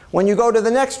 When you go to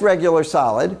the next regular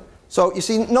solid, so you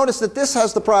see, notice that this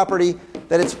has the property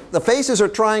that the faces are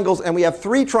triangles, and we have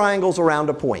 3 triangles around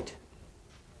a point.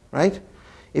 Right?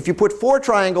 If you put 4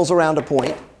 triangles around a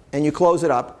point and you close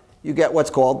it up, you get what's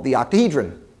called the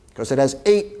octahedron, because it has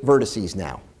 8 vertices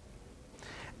now.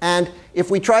 And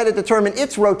if we try to determine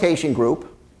its rotation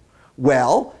group,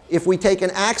 well, if we take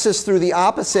an axis through the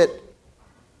opposite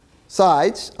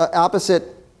sides,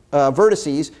 opposite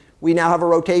vertices, we now have a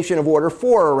rotation of order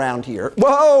 4 around here.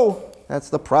 Whoa! That's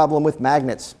the problem with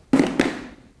magnets.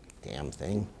 Damn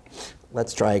thing.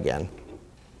 Let's try again.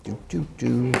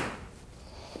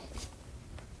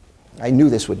 I knew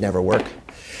this would never work.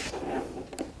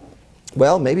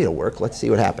 Well, maybe it'll work. Let's see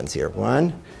what happens here.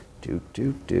 1,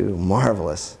 2.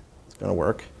 Marvelous. It's going to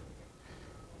work.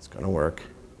 It's going to work.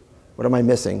 What am I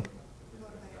missing?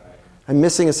 I'm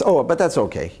missing a... Oh, but that's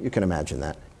okay. You can imagine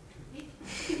that.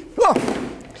 Oh,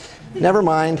 never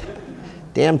mind.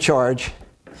 Damn charge.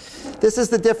 This is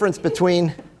the difference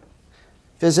between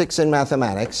physics and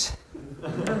mathematics.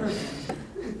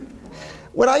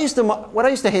 What I used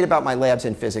to hate about my labs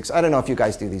in physics, I don't know if you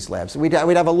guys do these labs. We'd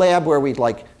have a lab where we'd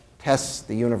like test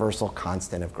the universal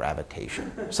constant of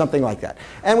gravitation, something like that.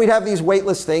 And we'd have these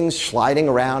weightless things sliding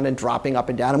around and dropping up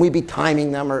and down, and we'd be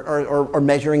timing them or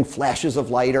measuring flashes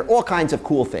of light or all kinds of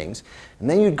cool things. And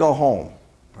then you'd go home,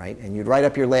 right? And you'd write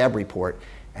up your lab report,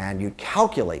 and you'd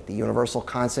calculate the universal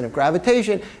constant of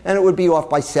gravitation, and it would be off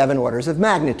by 7 orders of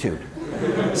magnitude.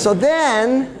 So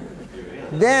then,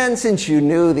 since you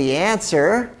knew the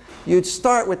answer, you'd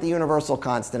start with the universal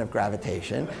constant of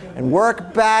gravitation and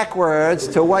work backwards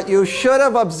to what you should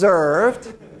have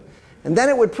observed. And then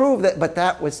it would prove that, but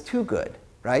that was too good,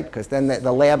 right? Because then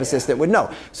the lab assistant would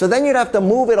know. So then you'd have to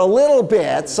move it a little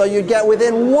bit so you'd get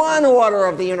within 1 order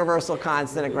of the universal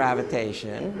constant of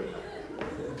gravitation.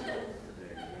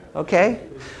 Okay?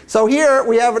 So here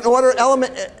we have an order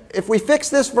element. If we fix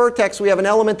this vertex, we have an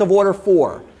element of order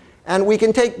 4. And we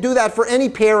can do that for any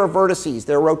pair of vertices,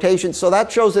 their rotations. So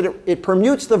that shows that it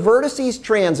permutes the vertices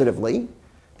transitively.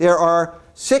 There are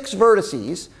 6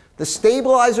 vertices. The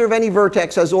stabilizer of any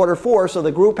vertex has order 4, so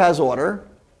the group has order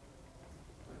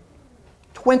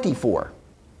 24.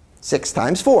 6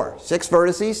 times 4. 6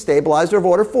 vertices, stabilizer of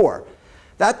order 4.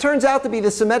 That turns out to be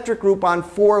the symmetric group on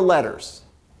 4 letters,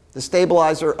 the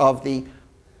stabilizer of the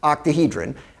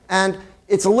octahedron. And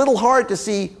it's a little hard to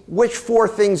see which 4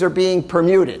 things are being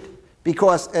permuted,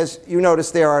 because as you notice,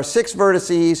 there are 6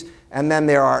 vertices, and then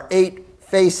there are 8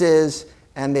 faces,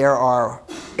 and there are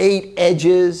 8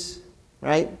 edges,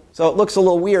 right? So it looks a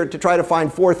little weird to try to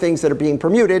find 4 things that are being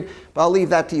permuted, but I'll leave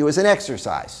that to you as an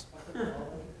exercise.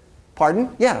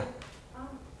 Pardon? Yeah? This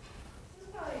is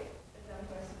probably a dumb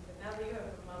question, but now that you have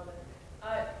it modeled,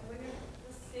 when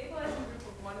the stabilizing group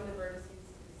of one of the vertices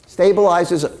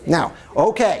Stabilizes. Now,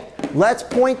 okay, let's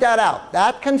point that out.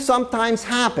 That can sometimes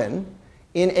happen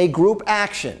in a group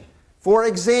action. For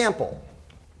example,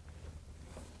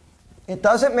 it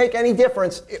doesn't make any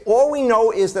difference. All we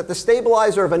know is that the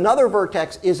stabilizer of another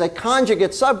vertex is a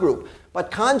conjugate subgroup.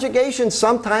 But conjugation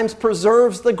sometimes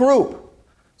preserves the group.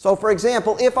 So for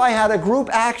example, if I had a group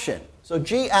action, so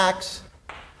G acts,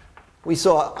 we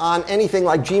saw on anything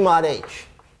like G mod H.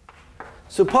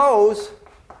 Suppose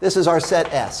this is our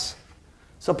set S.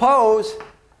 Suppose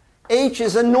H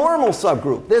is a normal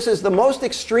subgroup. This is the most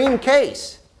extreme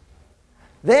case.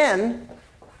 Then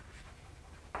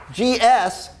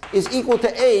GS is equal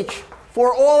to H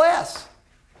for all S.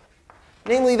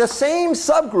 Namely, the same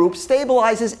subgroup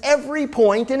stabilizes every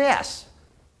point in S.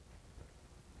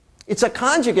 It's a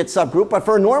conjugate subgroup, but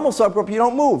for a normal subgroup, you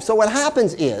don't move. So what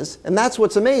happens is, and that's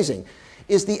what's amazing,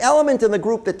 is the element in the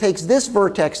group that takes this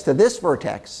vertex to this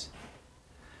vertex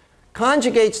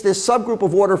conjugates this subgroup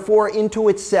of order 4 into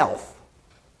itself.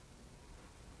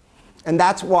 And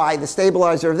that's why the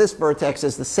stabilizer of this vertex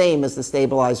is the same as the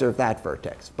stabilizer of that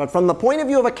vertex. But from the point of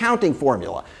view of a counting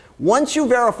formula, once you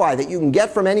verify that you can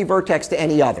get from any vertex to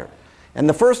any other, and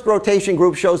the first rotation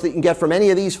group shows that you can get from any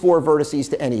of these 4 vertices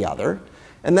to any other,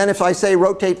 and then if I say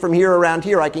rotate from here around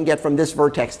here, I can get from this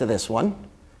vertex to this one,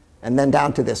 and then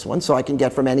down to this one, so I can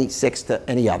get from any 6 to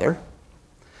any other.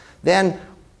 Then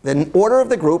the order of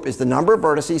the group is the number of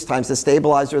vertices times the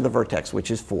stabilizer of the vertex, which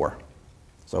is 4.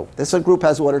 So this group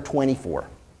has order 24.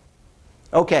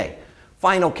 Okay,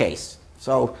 final case.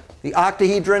 So the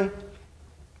octahedron,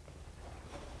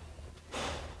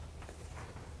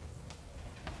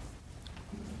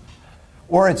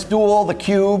 or its dual, the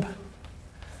cube,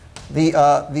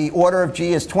 the order of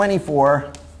G is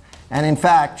 24. And in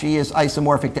fact, G is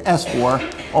isomorphic to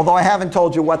S4, although I haven't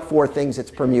told you what 4 things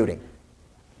it's permuting,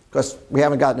 because we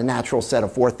haven't gotten a natural set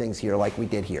of 4 things here like we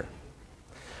did here.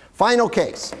 Final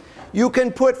case. You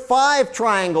can put 5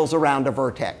 triangles around a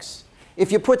vertex. If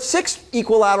you put 6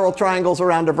 equilateral triangles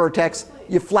around a vertex,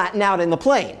 you flatten out in the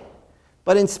plane.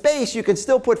 But in space, you can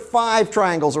still put 5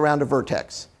 triangles around a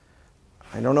vertex.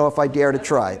 I don't know if I dare to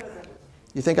try.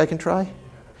 You think I can try?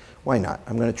 Why not?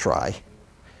 I'm going to try.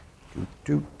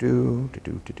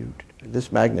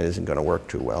 This magnet isn't going to work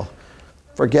too well.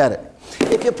 Forget it.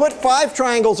 If you put 5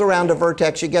 triangles around a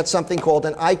vertex, you get something called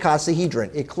an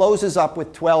icosahedron. It closes up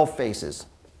with 12 faces.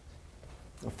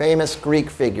 A famous Greek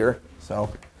figure.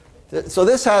 So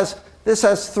this has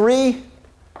three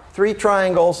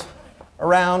triangles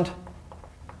around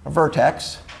a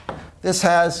vertex.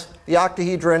 The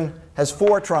octahedron has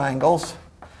 4 triangles.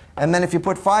 And then if you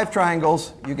put 5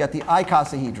 triangles, you get the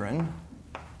icosahedron,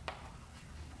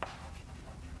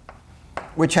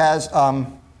 which has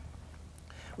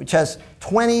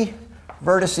 20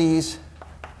 vertices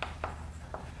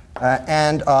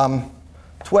and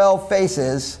 12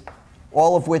 faces,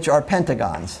 all of which are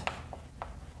pentagons.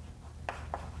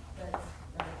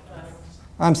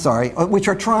 I'm sorry, which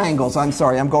are triangles. I'm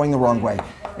sorry, I'm going the wrong way.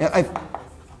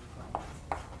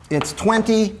 It's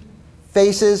 20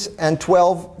 faces and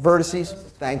 12 vertices.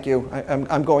 Thank you.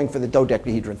 I'm going for the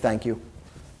dodecahedron. Thank you.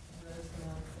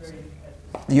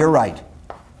 You're right.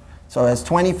 So it has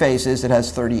 20 faces. It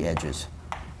has 30 edges.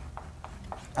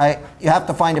 You have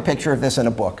to find a picture of this in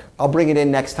a book. I'll bring it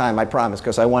in next time, I promise,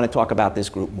 because I want to talk about this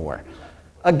group more.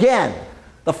 Again,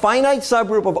 the finite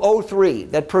subgroup of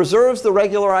O3 that preserves the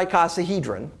regular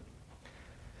icosahedron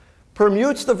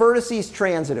permutes the vertices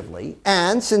transitively,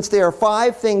 and since there are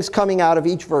 5 things coming out of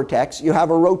each vertex, you have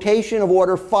a rotation of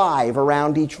order 5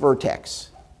 around each vertex.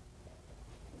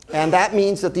 And that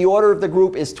means that the order of the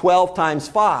group is 12 times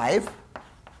 5,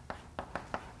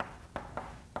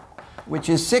 which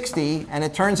is 60, and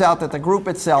it turns out that the group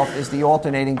itself is the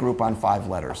alternating group on 5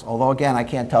 letters. Although, again, I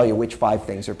can't tell you which 5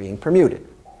 things are being permuted.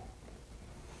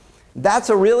 That's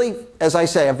a really, as I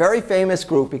say, a very famous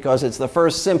group because it's the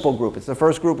first simple group. It's the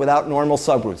first group without normal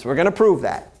subgroups. We're going to prove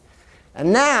that.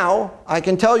 And now I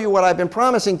can tell you what I've been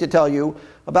promising to tell you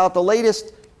about the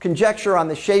latest conjecture on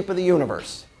the shape of the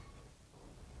universe.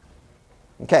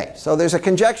 Okay, so there's a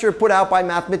conjecture put out by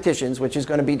mathematicians which is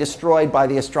going to be destroyed by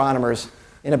the astronomers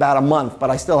in about a month, but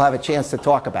I still have a chance to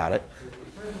talk about it.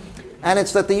 And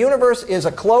it's that the universe is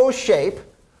a closed shape,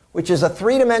 which is a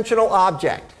 3-dimensional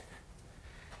object.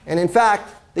 And in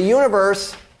fact, the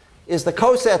universe is the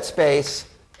coset space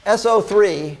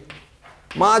SO3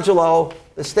 modulo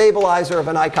the stabilizer of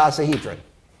an icosahedron.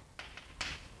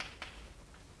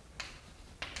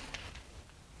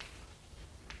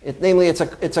 Namely, it's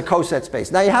a coset space.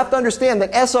 Now, you have to understand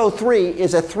that SO3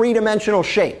 is a 3-dimensional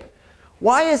shape.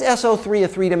 Why is SO3 a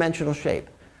 3-dimensional shape?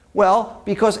 Well,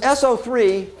 because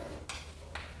SO3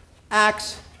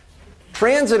 acts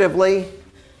transitively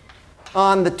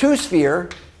on the 2-sphere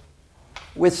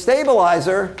with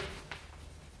stabilizer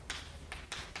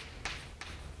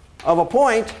of a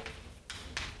point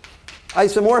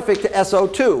isomorphic to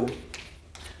SO2.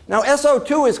 Now,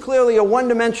 SO2 is clearly a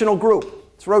 1-dimensional group.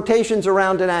 It's rotations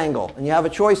around an angle, and you have a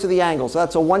choice of the angle, so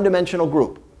that's a 1-dimensional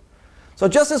group. So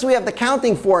just as we have the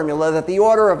counting formula that the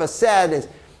order of a set is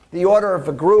the order of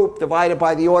a group divided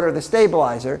by the order of the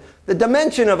stabilizer, the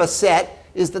dimension of a set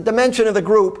is the dimension of the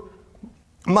group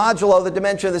modulo the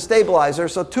dimension of the stabilizer.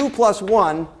 So 2 plus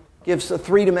 1 gives a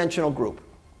 3-dimensional group.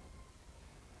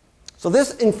 So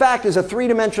this, in fact, is a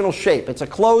 3-dimensional shape. It's a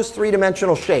closed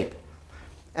 3-dimensional shape.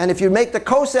 And if you make the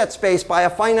coset space by a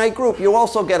finite group, you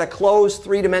also get a closed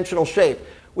 3-dimensional shape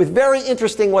with very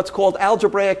interesting what's called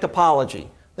algebraic topology.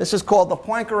 This is called the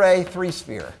Poincare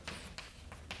 3-sphere.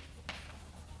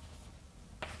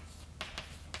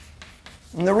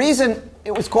 And the reason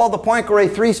it was called the Poincare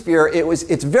 3-sphere,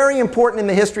 it's very important in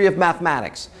the history of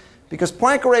mathematics. Because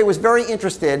Poincare was very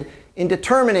interested in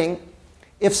determining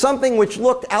if something which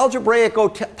looked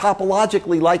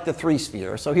algebraico-topologically like the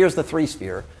 3-sphere, so here's the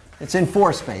 3-sphere. It's in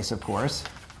 4 space, of course.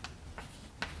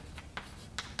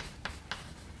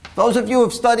 Those of you who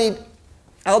have studied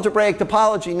algebraic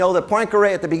topology know that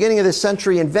Poincare at the beginning of this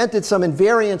century invented some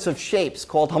invariants of shapes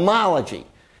called homology.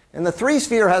 And the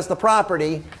 3-sphere has the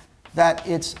property that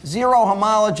its 0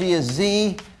 homology is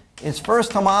z, its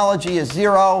first homology is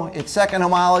 0, its second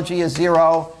homology is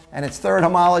 0, and its third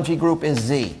homology group is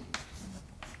z.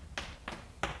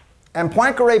 And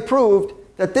Poincare proved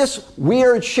that this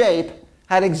weird shape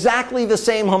had exactly the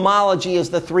same homology as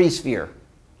the 3-sphere.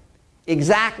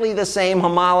 Exactly the same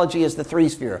homology as the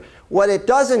 3-sphere. What it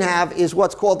doesn't have is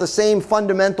what's called the same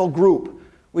fundamental group,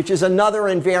 which is another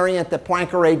invariant that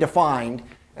Poincare defined.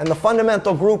 And the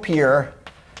fundamental group here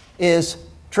is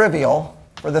trivial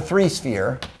for the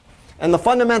 3-sphere. And the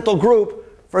fundamental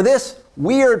group for this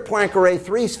weird Poincare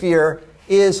 3-sphere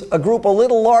is a group a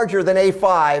little larger than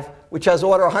A5, which has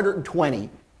order 120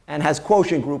 and has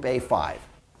quotient group A5.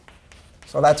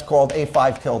 So that's called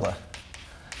A5 tilde.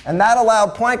 And that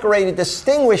allowed Poincaré to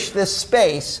distinguish this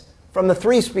space from the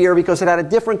three-sphere because it had a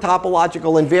different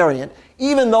topological invariant,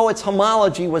 even though its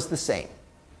homology was the same.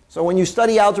 So when you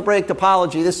study algebraic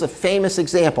topology, this is a famous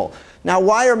example. Now,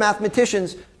 why are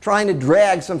mathematicians trying to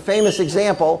drag some famous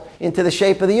example into the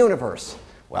shape of the universe?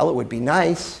 Well, it would be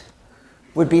nice.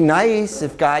 It would be nice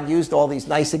if God used all these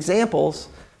nice examples.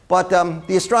 But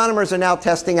the astronomers are now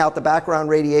testing out the background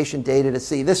radiation data to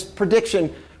see. This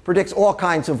prediction predicts all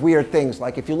kinds of weird things.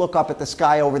 Like if you look up at the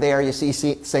sky over there, you see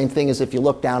the same thing as if you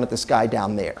look down at the sky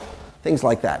down there. Things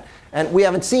like that. And we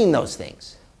haven't seen those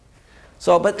things.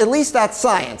 So, but at least that's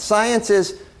science. Science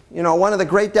is, you know, one of the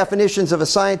great definitions of a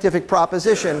scientific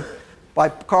proposition by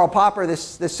Karl Popper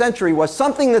this century was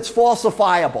something that's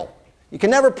falsifiable. You can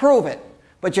never prove it,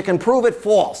 but you can prove it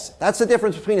false. That's the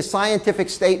difference between a scientific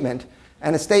statement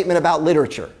and a statement about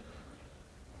literature.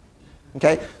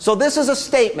 Okay? So this is a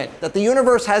statement that the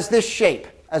universe has this shape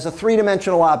as a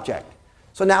three-dimensional object.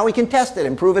 So now we can test it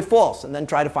and prove it false and then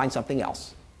try to find something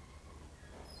else.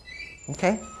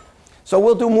 Okay? So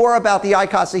we'll do more about the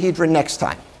icosahedron next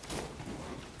time.